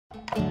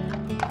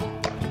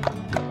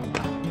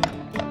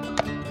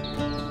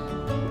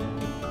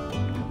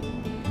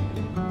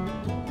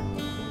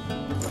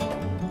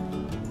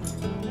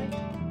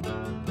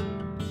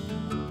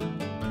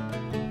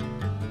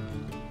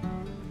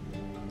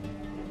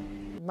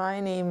My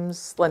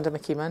name's Linda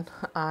McKeeman.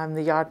 I'm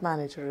the yard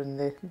manager in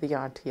the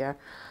yard here,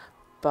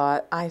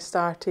 but I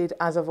started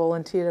as a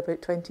volunteer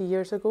about 20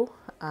 years ago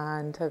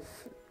and have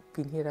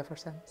been here ever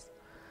since.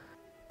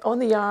 On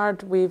the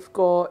yard we've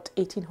got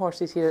 18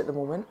 horses here at the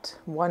moment.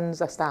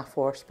 One's a staff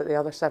horse, but the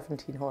other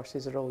 17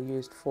 horses are all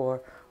used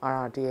for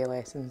our RDA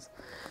lessons.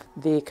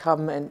 They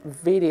come in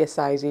various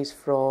sizes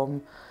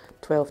from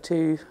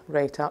 12.2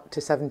 right up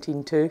to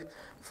 17.2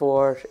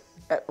 for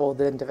all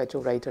the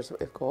individual riders that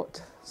we've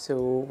got.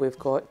 So we've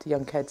got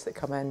young kids that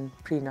come in,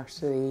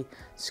 pre-nursery,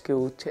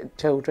 school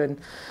children,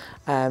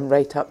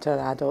 right up to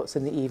our adults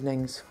in the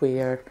evenings,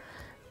 where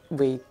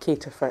we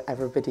cater for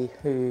everybody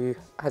who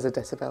has a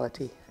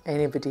disability,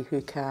 anybody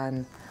who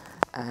can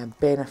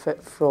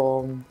benefit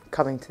from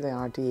coming to the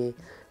RDA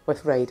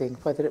with riding,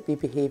 whether it be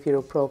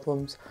behavioural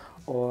problems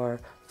or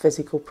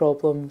physical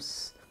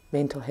problems,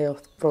 mental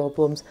health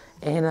problems,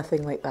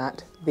 anything like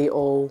that. They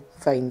all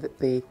find that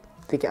they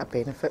get a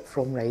benefit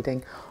from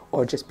riding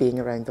or just being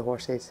around the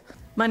horses.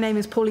 My name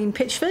is Pauline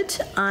Pitchford.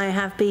 I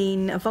have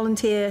been a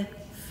volunteer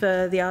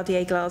for the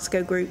RDA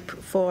Glasgow group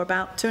for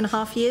about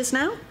 2.5 years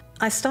now.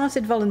 I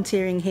started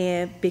volunteering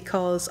here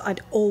because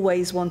I'd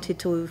always wanted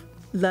to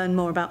learn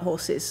more about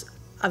horses.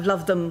 I've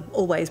loved them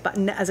always, but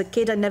as a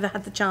kid I never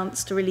had the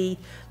chance to really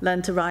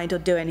learn to ride or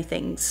do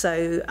anything.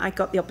 So I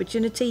got the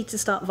opportunity to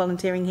start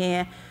volunteering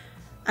here,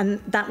 and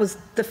that was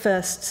the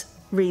first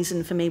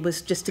reason for me,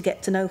 was just to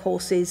get to know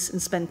horses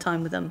and spend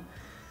time with them.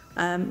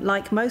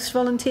 Like most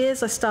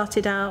volunteers, I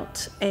started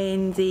out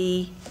in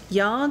the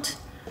yard,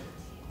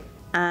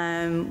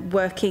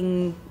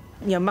 working,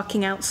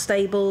 mucking out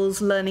stables,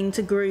 learning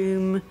to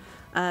groom,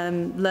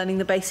 learning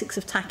the basics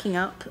of tacking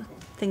up,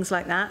 things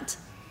like that.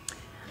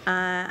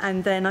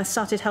 And then I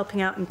started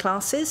helping out in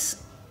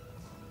classes.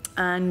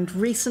 And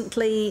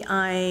recently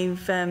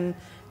I've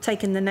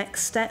taken the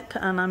next step,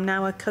 and I'm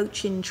now a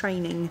coach in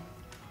training.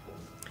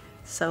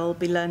 So I'll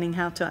be learning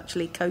how to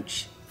actually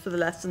coach for the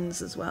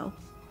lessons as well.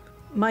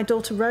 My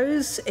daughter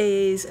Rose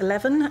is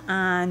 11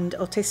 and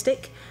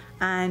autistic,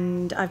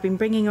 and I've been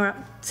bringing her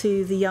up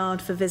to the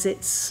yard for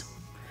visits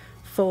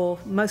for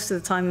most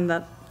of the time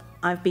that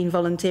I've been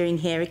volunteering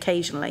here,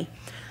 occasionally,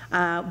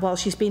 while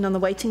she's been on the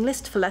waiting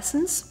list for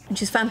lessons,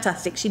 which is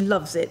fantastic. She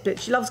loves it, but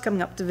she loves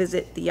coming up to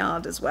visit the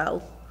yard as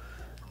well.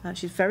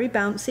 She's very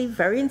bouncy,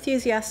 very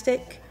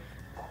enthusiastic.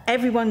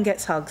 Everyone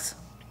gets hugs.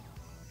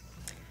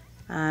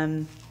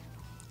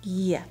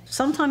 Yeah,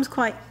 sometimes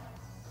quite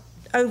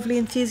overly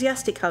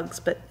enthusiastic hugs,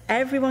 but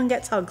everyone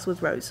gets hugs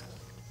with Rose.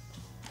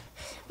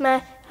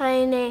 My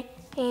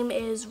name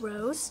is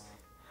Rose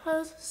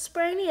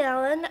Springy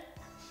Allen,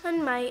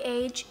 and my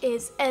age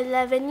is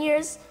 11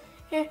 years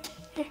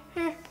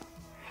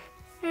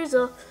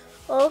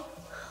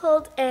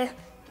old, and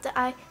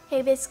I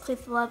basically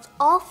love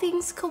all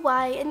things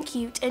kawaii and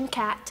cute and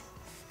cat.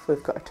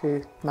 We've got our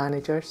 2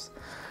 managers,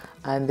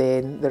 and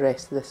then the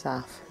rest of the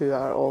staff who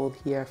are all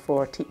here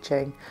for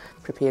teaching,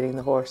 preparing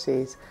the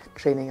horses,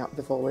 training up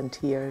the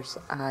volunteers,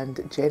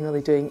 and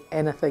generally doing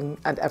anything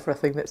and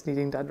everything that's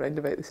needing done round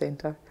about the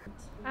centre.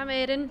 I'm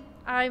Erin.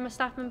 I'm a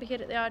staff member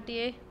here at the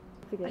RDA.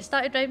 I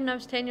started riding when I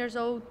was 10 years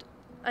old.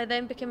 I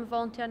then became a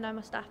volunteer, and now I'm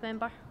a staff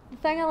member. The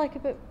thing I like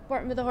about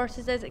working with the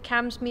horses is it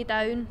calms me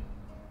down.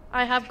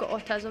 I have got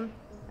autism,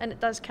 and it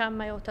does calm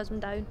my autism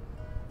down.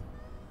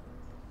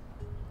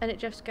 And it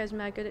just gives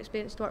me a good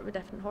experience to work with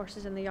different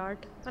horses in the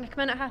yard. When I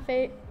come in at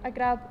 8:30, I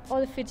grab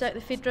all the feeds out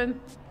of the feed room,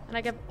 and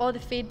I give all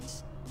the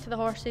feeds to the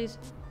horses,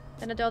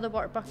 then I do all the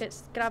water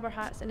buckets, grab our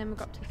hats, and then we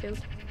go up to the field,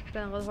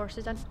 bring all the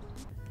horses in.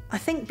 I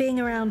think being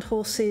around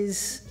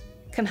horses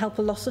can help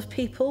a lot of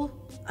people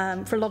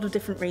for a lot of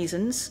different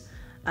reasons.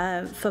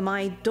 For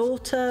my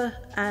daughter,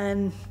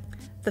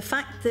 the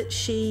fact that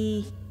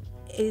she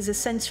is a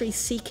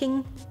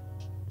sensory-seeking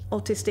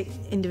autistic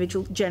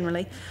individual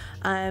generally,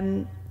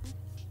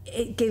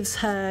 it gives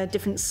her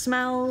different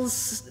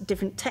smells,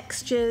 different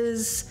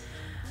textures,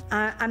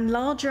 and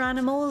larger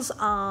animals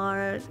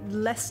are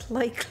less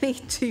likely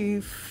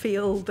to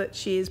feel that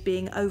she is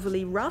being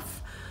overly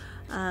rough.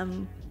 I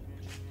mean,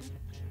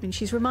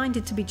 she's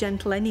reminded to be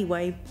gentle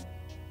anyway,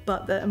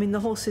 but the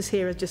horses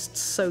here are just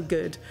so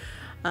good.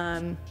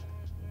 For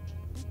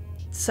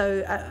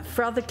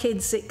other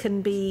kids, it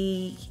can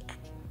be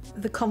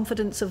the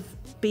confidence of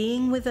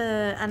being with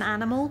an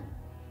animal,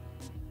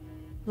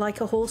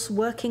 like a horse,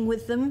 working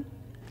with them.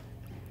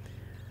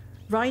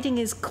 Riding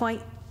is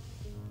quite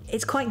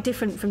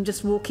different from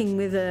just walking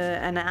with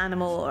an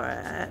animal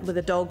or with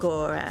a dog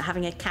or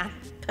having a cat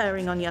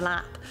purring on your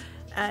lap.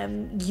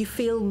 You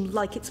feel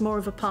like it's more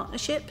of a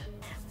partnership.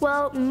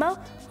 Well,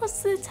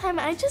 most of the time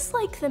I just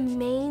like the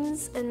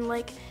manes and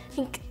like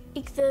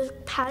the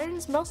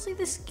patterns. Mostly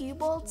the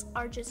skewbolds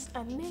are just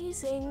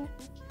amazing.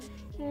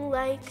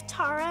 Like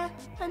Tara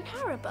and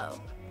Haribo.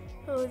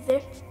 Oh,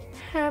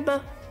 they're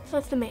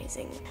both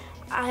amazing.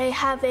 I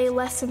have a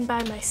lesson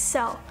by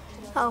myself,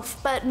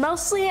 but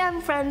mostly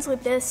I'm friends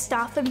with the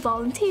staff and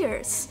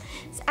volunteers,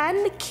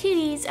 and the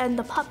kitties and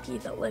the puppy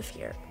that live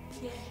here.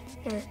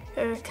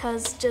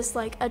 Because just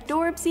like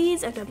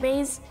adorbsies and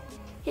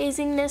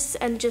amazingness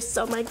and just,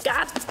 oh my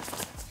God.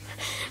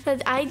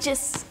 And I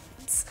just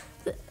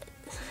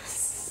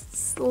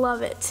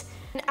love it.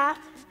 And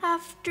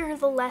after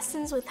the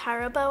lessons with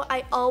Haribo,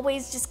 I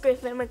always just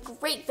give him a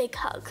great big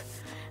hug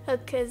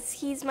because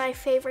he's my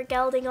favorite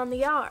gelding on the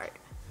yard.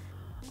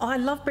 I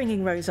love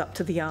bringing Rose up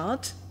to the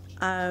yard.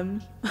 I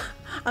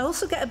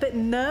also get a bit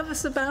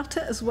nervous about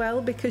it as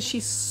well because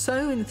she's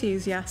so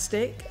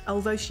enthusiastic,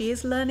 although she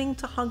is learning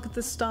to hug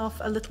the staff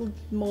a little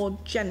more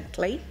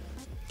gently.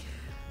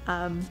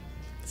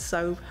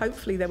 So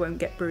hopefully they won't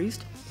get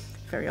bruised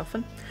very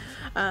often.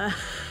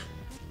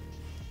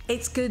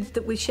 It's good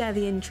that we share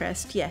the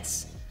interest,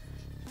 yes.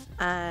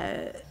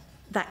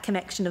 That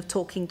connection of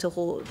talking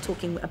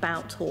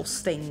about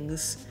horse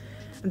things.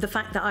 The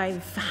fact that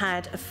I've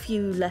had a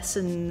few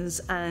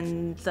lessons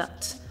and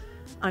that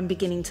I'm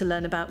beginning to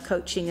learn about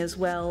coaching as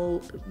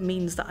well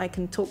means that I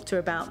can talk to her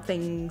about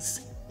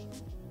things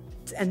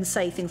and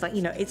say things like,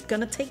 you know, it's going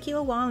to take you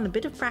a while and a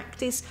bit of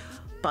practice,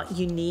 but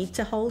you need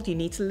to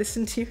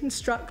listen to your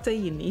instructor,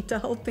 you need to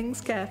hold things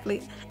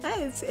carefully.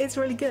 It's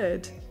really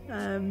good.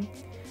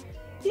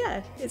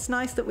 Yeah, it's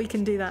nice that we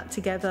can do that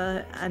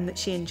together and that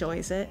she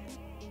enjoys it.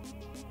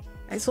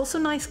 It's also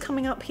nice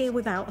coming up here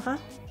without her,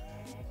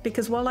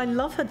 because while I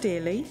love her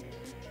dearly,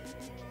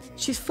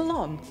 she's full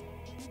on.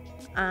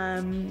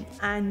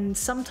 And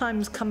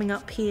sometimes coming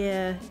up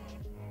here,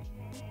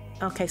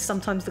 okay,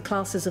 sometimes the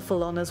classes are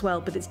full on as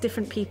well, but it's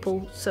different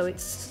people, so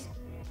it's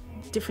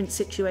different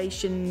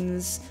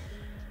situations.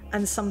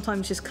 And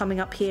sometimes just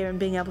coming up here and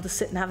being able to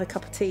sit and have a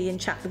cup of tea and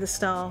chat with the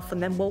staff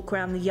and then walk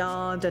around the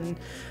yard and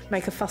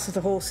make a fuss of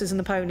the horses and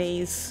the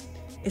ponies.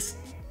 It's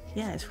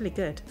really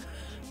good.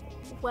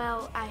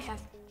 Well, I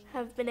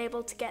have been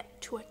able to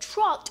get to a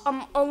trot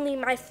on only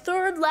my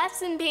 3rd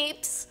lesson,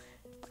 peeps.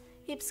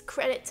 Peeps,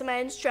 credit to my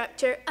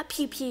instructor, a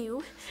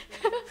pew-pew.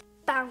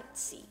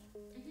 Bouncy.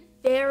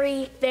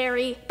 Very,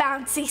 very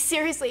bouncy.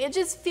 Seriously, it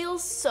just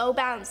feels so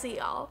bouncy,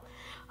 y'all.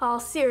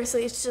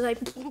 Seriously, it's just like...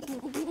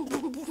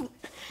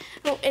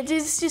 It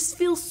just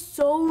feels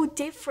so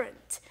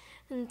different.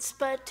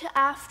 But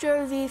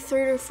after the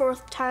 3rd or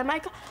 4th time, I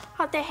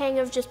got the hang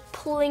of just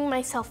pulling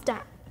myself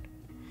down.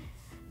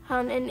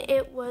 And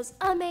it was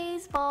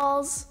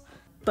amazeballs.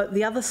 But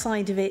the other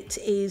side of it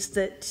is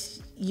that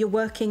you're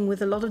working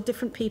with a lot of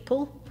different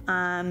people.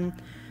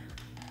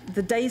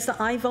 The days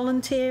that I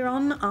volunteer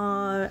on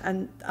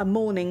are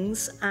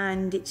mornings,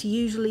 and it's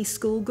usually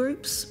school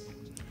groups.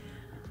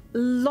 A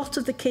lot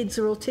of the kids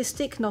are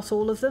autistic, not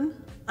all of them.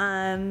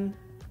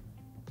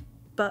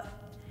 But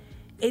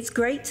it's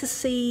great to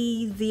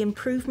see the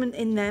improvement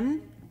in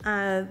them,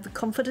 the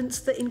confidence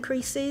that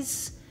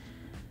increases.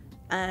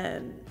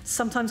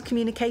 Sometimes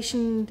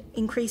communication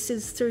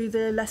increases through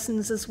the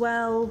lessons as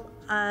well.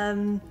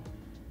 And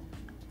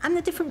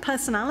the different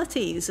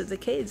personalities of the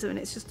kids. I mean,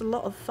 it's just a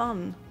lot of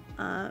fun.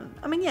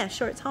 I mean, yeah,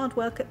 sure, it's hard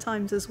work at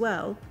times as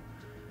well,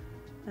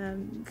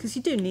 because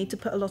you do need to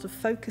put a lot of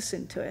focus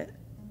into it.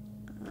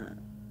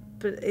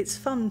 But it's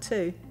fun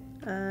too.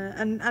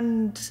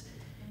 And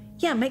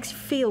yeah, it makes you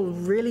feel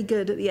really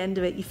good at the end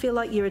of it. You feel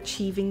like you're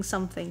achieving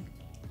something,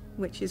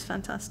 which is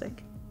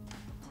fantastic.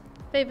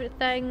 Favourite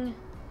thing?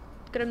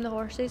 Groom the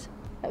horses.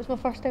 It was my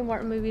first time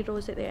working with wee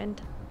Rose at the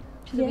end.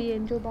 She's a wee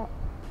angel, but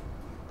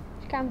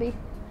she can be.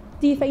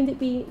 Do you find it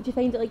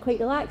like quite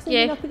relaxing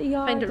being up at the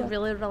yard? I find it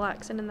really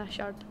relaxing in this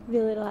yard.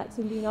 Really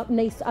relaxing being up.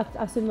 Nice, I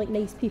assume like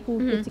nice people,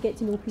 good to get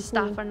to know people.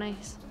 Staff are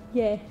nice.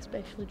 Yeah.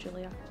 Especially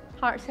Julia.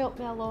 Heart's helped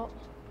me a lot.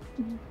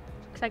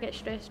 Because I get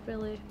stressed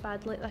really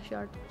badly at this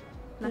yard.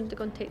 And I have to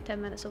go and take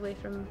 10 minutes away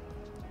from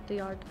the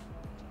yard.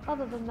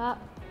 Other than that,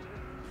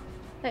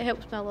 it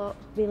helps me a lot.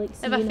 Like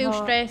if I feel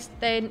stressed,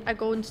 then I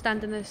go and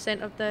stand in the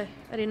centre of the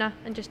arena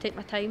and just take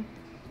my time.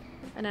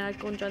 And then I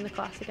go and join the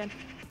class again.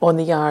 On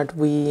the yard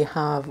we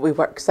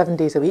work 7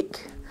 days a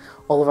week.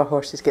 All of our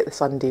horses get the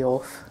Sunday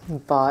off,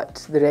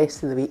 but the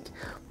rest of the week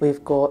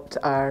we've got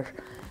our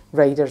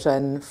riders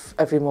in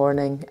every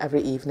morning,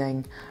 every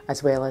evening,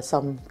 as well as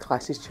some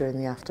classes during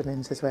the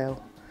afternoons as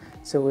well.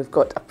 So we've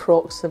got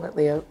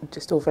approximately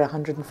just over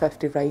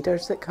 150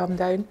 riders that come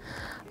down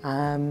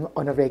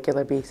on a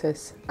regular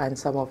basis, and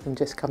some of them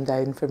just come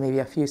down for maybe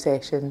a few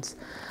sessions,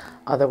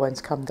 other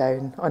ones come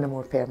down on a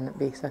more permanent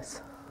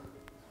basis.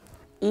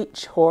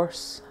 Each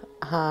horse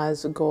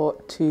has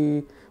got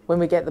to, when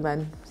we get them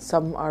in,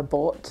 some are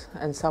bought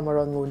and some are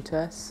on loan to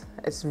us.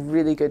 It's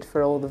really good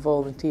for all the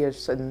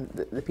volunteers and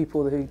the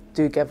people who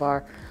do give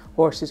our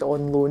horses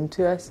on loan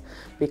to us,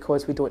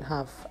 because we don't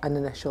have an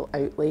initial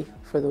outlay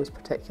for those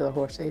particular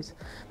horses.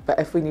 But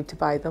if we need to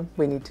buy them,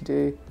 we need to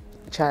do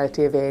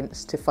charity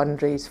events to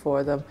fundraise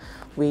for them.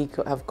 We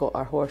have got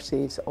our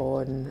horses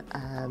on,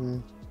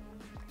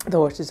 the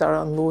horses that are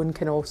on loan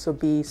can also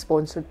be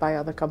sponsored by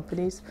other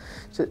companies,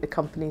 so that the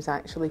companies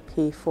actually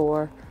pay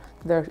for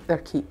their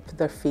keep,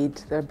 their feed,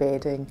 their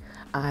bedding,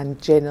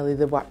 and generally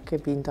the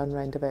work being done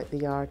round about the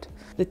yard.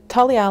 The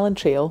Tully Allen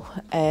Trail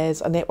is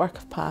a network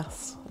of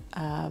paths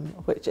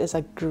which is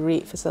a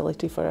great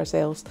facility for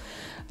ourselves.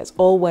 It's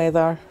all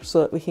weather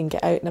so that we can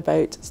get out and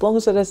about. As long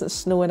as there isn't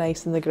snow and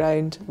ice in the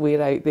ground,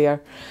 we're out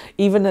there.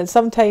 Even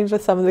sometimes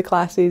with some of the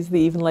classes, they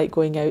even like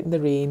going out in the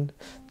rain.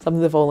 Some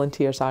of the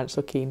volunteers aren't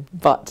so keen,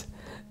 but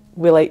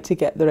we like to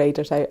get the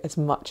riders out as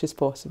much as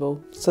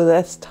possible. So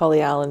this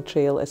Tully Allen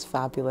Trail is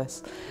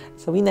fabulous.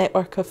 It's a wee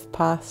network of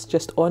paths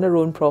just on our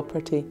own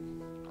property.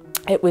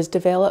 It was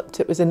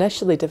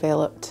initially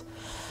developed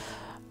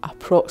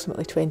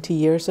approximately 20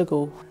 years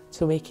ago,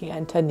 so making it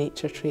into a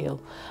nature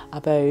trail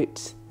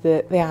about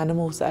the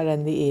animals that are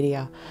in the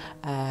area,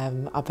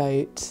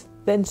 about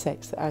the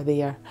insects that are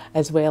there,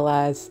 as well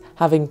as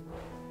having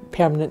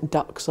permanent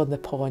ducks on the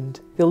pond.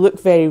 They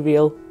look very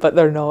real, but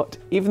they're not.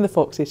 Even the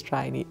foxes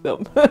try and eat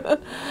them.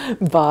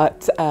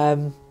 But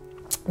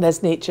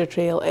this nature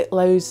trail, it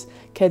allows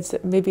kids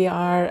that maybe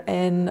are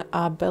in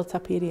a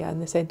built-up area in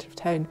the centre of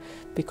town,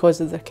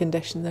 because of their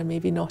condition, they're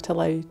maybe not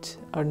allowed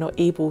or not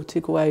able to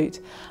go out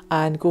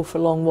and go for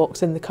long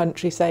walks in the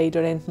countryside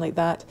or anything like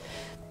that.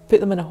 Put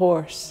them on a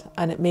horse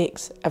and it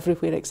makes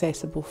everywhere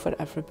accessible for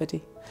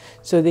everybody.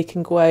 So they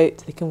can go out,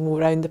 they can go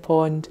around the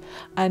pond,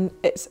 and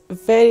it's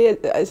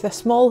a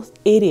small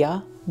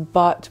area,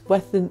 but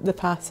with the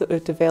paths that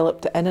we've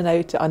developed in and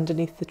out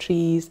underneath the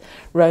trees,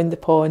 round the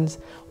ponds,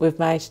 we've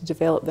managed to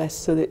develop this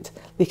so that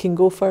they can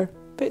go for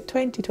about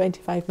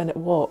 20-25 minute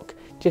walk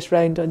just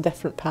round on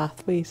different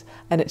pathways,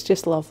 and it's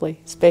just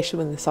lovely, especially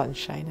when the sun's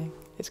shining.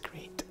 It's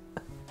great.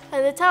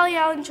 And the Tully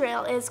Allen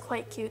Trail is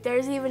quite cute.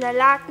 There's even a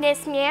Loch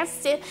Ness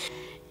Monster.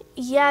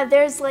 Yeah,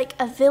 there's like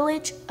a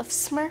village of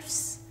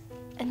Smurfs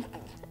and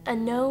a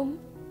gnome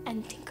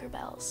and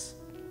Tinkerbells.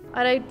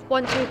 I ride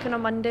once a week on a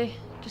Monday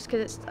just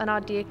because it's an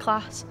RDA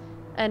class,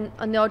 and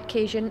on the odd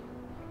occasion,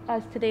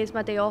 as today's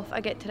my day off, I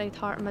get to ride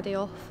Hart on my day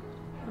off.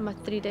 On my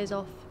 3 days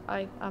off,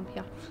 I am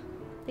here.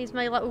 He's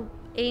my little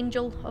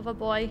angel of a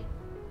boy.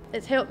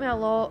 It's helped me a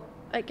lot.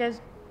 I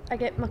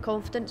get my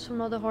confidence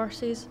from all the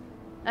horses.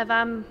 If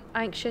I'm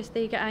anxious,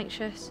 they get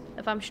anxious.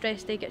 If I'm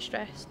stressed, they get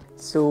stressed.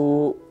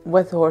 So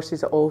with the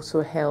horses, it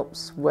also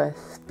helps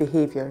with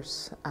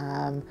behaviours.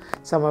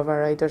 Some of our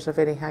riders are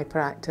very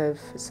hyperactive,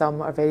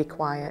 some are very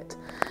quiet,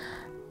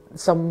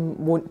 some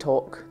won't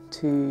talk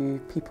to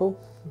people,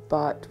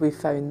 but we've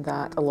found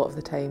that a lot of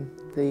the time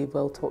they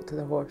will talk to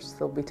their horse.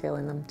 They'll be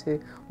telling them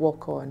to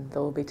walk on,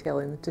 they'll be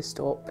telling them to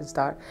stop and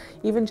start.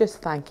 Even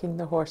just thanking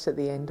the horse at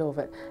the end of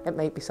it, it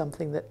might be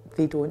something that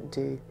they don't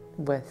do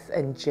with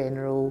in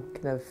general,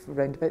 kind of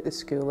round about the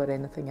school or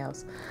anything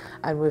else.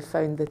 And we've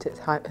found that it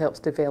helps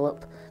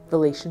develop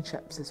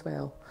relationships as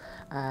well.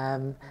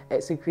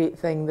 It's a great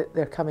thing that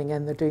they're coming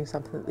in, they're doing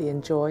something that they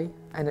enjoy,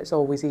 and it's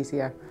always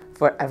easier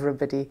for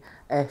everybody.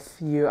 If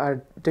you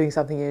are doing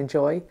something you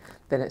enjoy,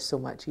 then it's so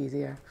much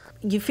easier.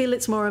 You feel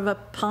it's more of a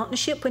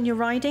partnership when you're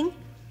riding,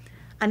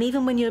 and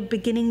even when you're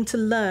beginning to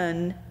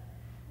learn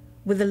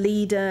with a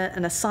leader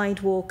and a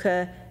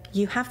sidewalker,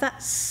 you have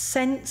that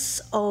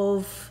sense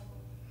of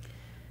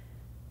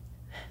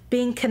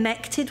being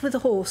connected with a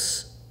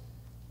horse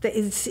that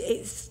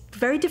it's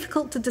very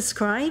difficult to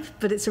describe,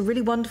 but it's a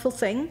really wonderful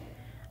thing.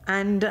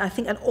 And I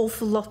think an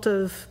awful lot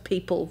of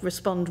people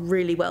respond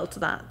really well to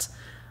that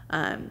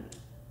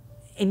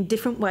in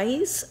different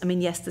ways. I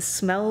mean, yes, the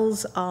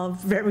smells are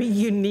very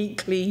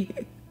uniquely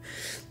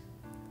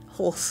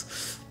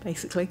horse,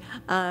 basically.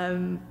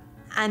 And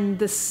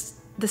the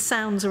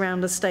sounds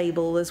around a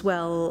stable as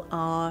well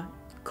are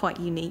quite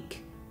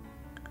unique.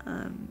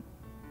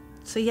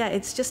 So yeah,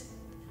 it's just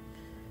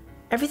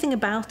everything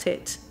about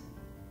it.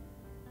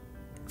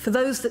 For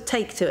those that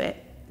take to it,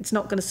 it's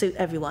not going to suit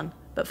everyone.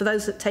 But for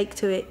those that take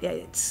to it,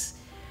 yeah,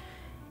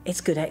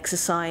 it's good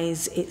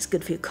exercise, it's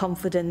good for your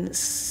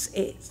confidence,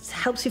 it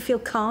helps you feel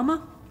calmer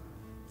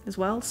as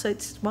well, so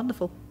it's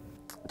wonderful.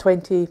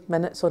 20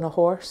 minutes on a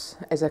horse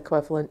is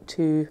equivalent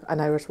to an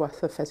hour's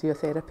worth of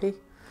physiotherapy.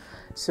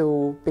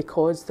 So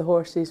because the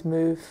horses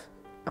move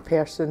a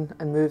person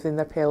and move in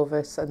their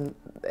pelvis and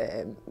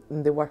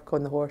they work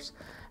on the horse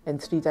in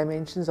 3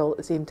 dimensions all at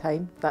the same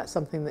time, that's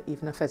something that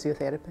even a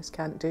physiotherapist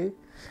can't do.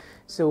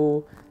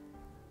 So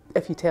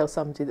if you tell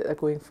somebody that they're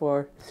going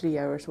for 3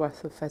 hours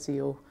worth of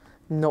physio,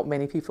 not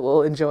many people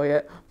will enjoy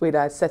it,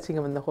 whereas sitting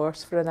them on the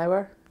horse for an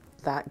hour,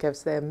 that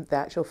gives them the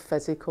actual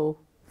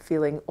physical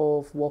feeling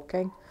of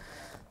walking.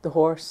 The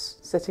horse,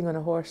 sitting on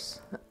a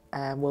horse,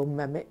 will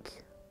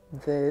mimic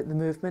the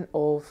movement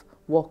of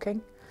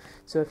walking.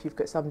 So if you've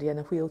got somebody in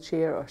a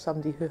wheelchair or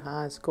somebody who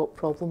has got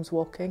problems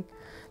walking,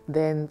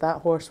 then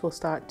that horse will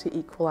start to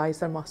equalise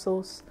their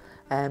muscles,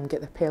 get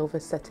their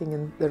pelvis sitting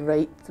in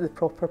the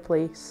proper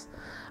place,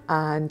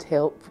 and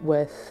help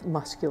with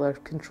muscular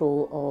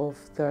control of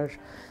their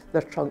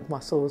trunk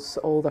muscles,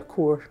 all their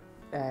core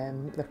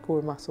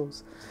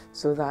muscles.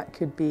 So that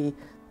could be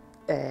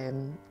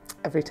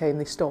every time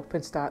they stop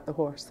and start the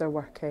horse, they're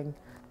working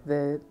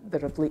their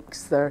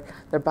obliques,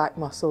 their back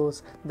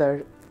muscles,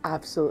 their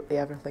absolutely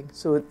everything.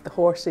 So the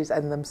horses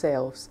in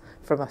themselves,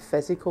 from a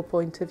physical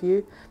point of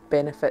view,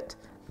 benefit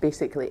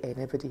basically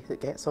anybody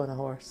that gets on a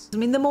horse. I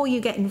mean, the more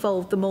you get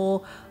involved, the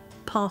more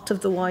part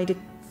of the wider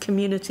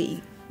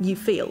community you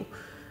feel,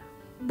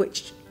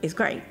 which is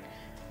great.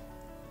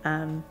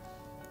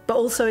 But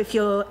also if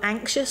you're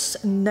anxious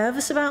and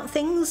nervous about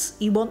things,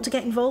 you want to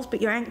get involved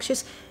but you're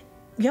anxious,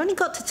 you only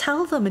got to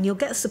tell them and you'll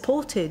get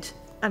supported,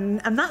 and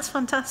that's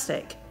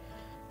fantastic.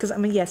 Because I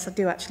mean, yes, I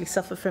do actually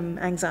suffer from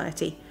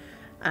anxiety,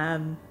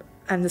 and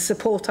the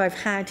support I've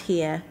had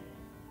here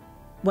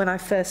when I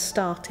first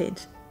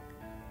started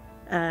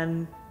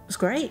was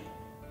great.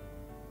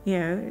 You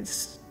know,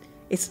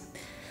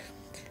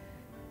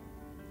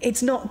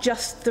 it's not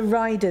just the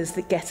riders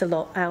that get a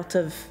lot out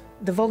of,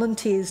 the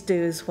volunteers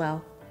do as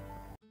well.